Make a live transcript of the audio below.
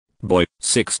Boy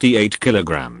 68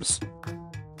 kilograms.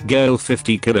 Girl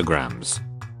 50 kilograms.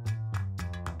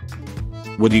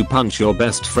 Would you punch your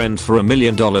best friend for $1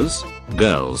 million?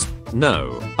 Girls,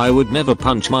 no, I would never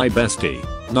punch my bestie.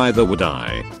 Neither would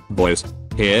I. Boys,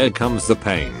 here comes the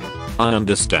pain. I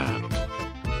understand.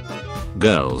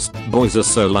 Girls, boys are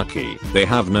so lucky. They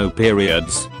have no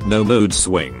periods, no mood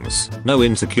swings, no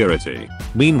insecurity.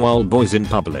 Meanwhile boys in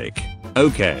public.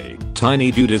 Okay,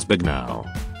 tiny dude is big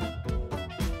now.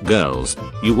 Girls,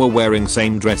 you were wearing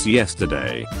same dress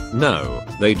yesterday. No,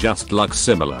 they just look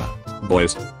similar.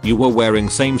 Boys, you were wearing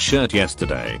same shirt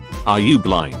yesterday. Are you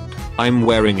blind? I'm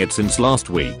wearing it since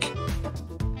last week.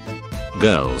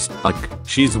 Girls,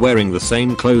 she's wearing the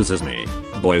same clothes as me.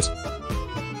 Boys,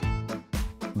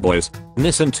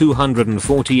 Nissan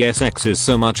 240SX is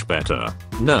so much better.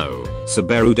 No,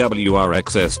 Subaru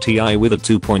WRX STI with a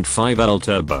 2.5L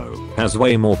turbo has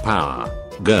way more power.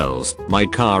 Girls, my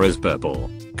car is purple.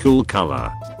 Cool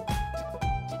color.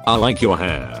 I like your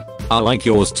hair. I like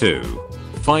yours too.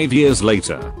 5 years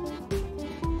later.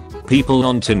 People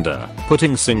on Tinder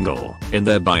putting single in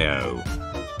their bio.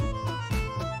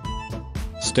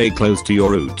 Stay close to your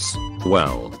roots.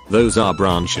 Well, those are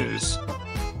branches.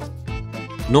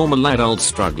 Normal adult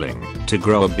struggling to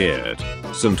grow a beard.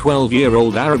 Some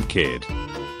 12-year-old Arab kid.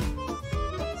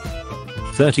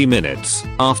 30 minutes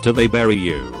after they bury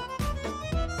you.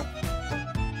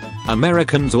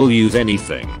 Americans will use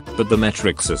anything but the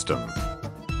metric system.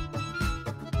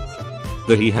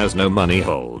 The he has no money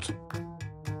hold.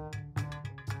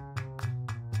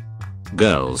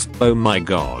 Girls, oh my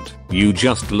god, you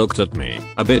just looked at me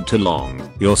a bit too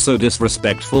long. You're so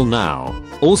disrespectful now.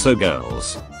 Also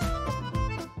girls,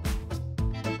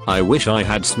 I wish I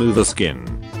had smoother skin.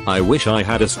 I wish I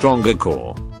had a stronger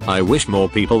core. I wish more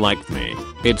people liked me.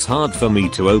 It's hard for me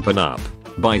to open up.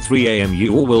 By 3 AM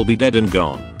you all will be dead and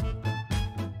gone.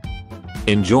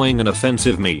 Enjoying an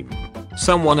offensive meme.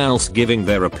 Someone else giving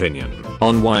their opinion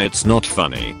on why it's not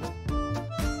funny.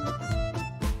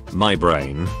 My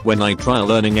brain, when I try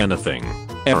learning anything.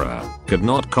 Error. Could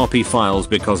not copy files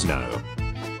because no.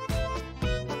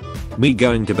 Me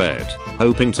going to bed,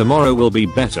 hoping tomorrow will be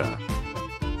better.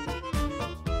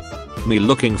 Me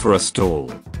looking for a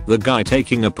stall. The guy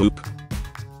taking a poop.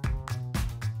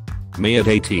 Me at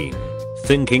 18.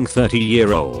 Thinking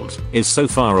 30-year-old is so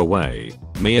far away.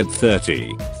 Me at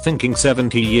 30. Thinking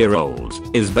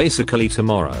 70-year-old is basically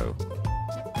tomorrow.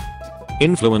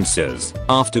 Influencers,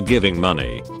 after giving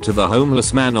money to the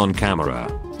homeless man on camera,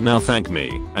 now thank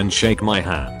me and shake my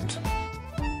hand.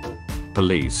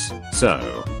 Police,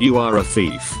 so, you are a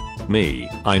thief. Me,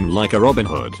 I'm like a Robin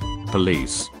Hood.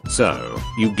 Police, so,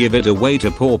 you give it away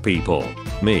to poor people.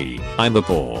 Me, I'm the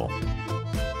poor.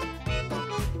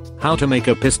 How to make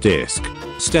a piss disc.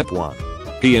 Step 1.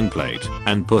 Pee in plate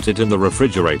and put it in the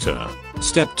refrigerator.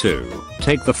 Step 2.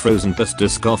 Take the frozen piss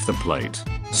disc off the plate.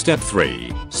 Step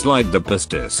 3. Slide the piss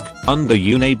disc under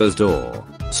your neighbor's door.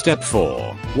 Step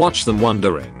 4. Watch them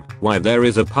wondering why there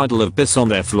is a puddle of piss on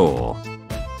their floor.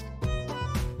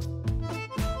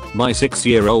 My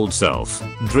 6-year-old self,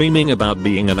 dreaming about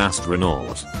being an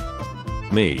astronaut.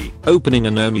 Me, opening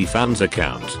an OnlyFans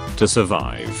account to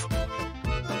survive.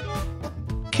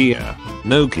 Kia,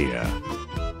 Nokia.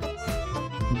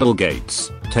 Bill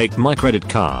Gates, take my credit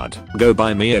card, go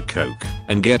buy me a Coke,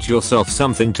 and get yourself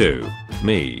something too.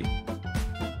 Me.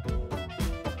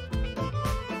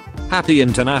 Happy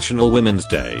International Women's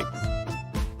Day.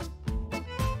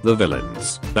 The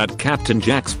villains that Captain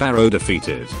Jack Sparrow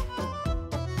defeated.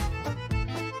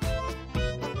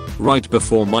 Right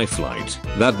before my flight,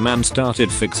 that man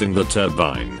started fixing the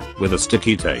turbine with a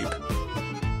sticky tape.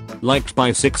 Liked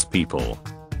by 6 people.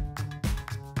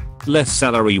 Less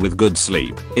salary with good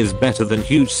sleep is better than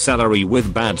huge salary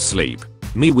with bad sleep.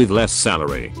 Me with less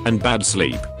salary and bad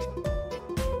sleep.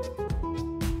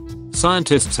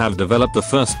 Scientists have developed the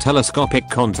first telescopic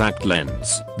contact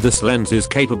lens. This lens is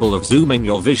capable of zooming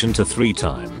your vision to 3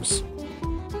 times.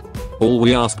 All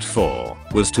we asked for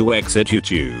was to exit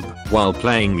YouTube while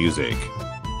playing music.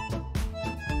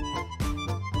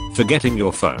 Forgetting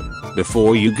your phone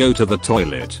before you go to the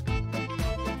toilet.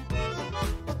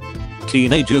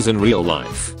 Teenagers in real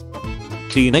life.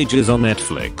 Teenagers on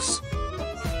Netflix.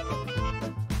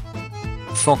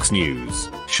 Fox News,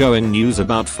 showing news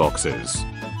about foxes.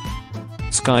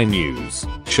 Sky News,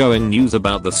 showing news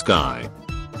about the sky.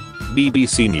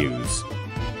 BBC News.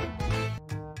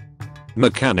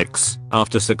 Mechanics,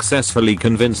 after successfully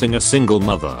convincing a single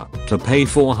mother to pay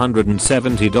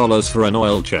 $470 for an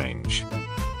oil change.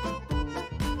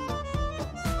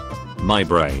 My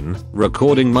brain,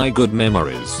 recording my good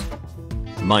memories.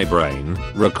 My brain,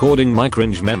 recording my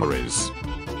cringe memories.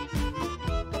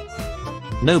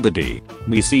 Nobody.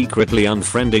 Me secretly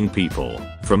unfriending people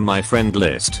from my friend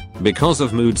list because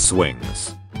of mood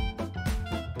swings.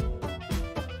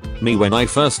 Me when I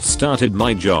first started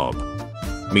my job.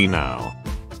 Me now.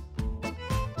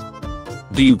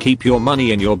 Do you keep your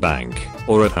money in your bank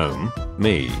or at home?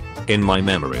 Me. In my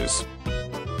memories.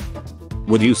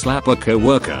 Would you slap a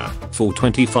coworker for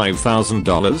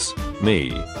 $25,000?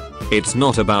 Me. It's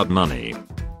not about money.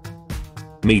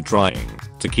 Me trying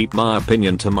to keep my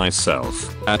opinion to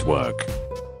myself at work.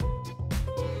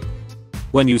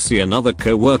 When you see another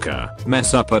coworker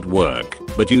mess up at work,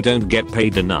 but you don't get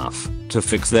paid enough to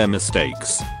fix their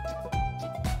mistakes.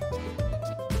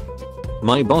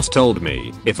 My boss told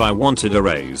me if I wanted a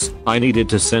raise, I needed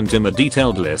to send him a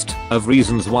detailed list of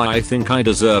reasons why I think I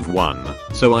deserve one,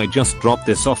 so I just dropped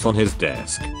this off on his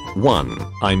desk. 1.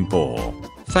 I'm poor.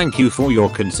 Thank you for your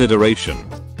consideration.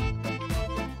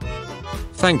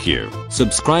 Thank you.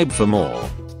 Subscribe for more.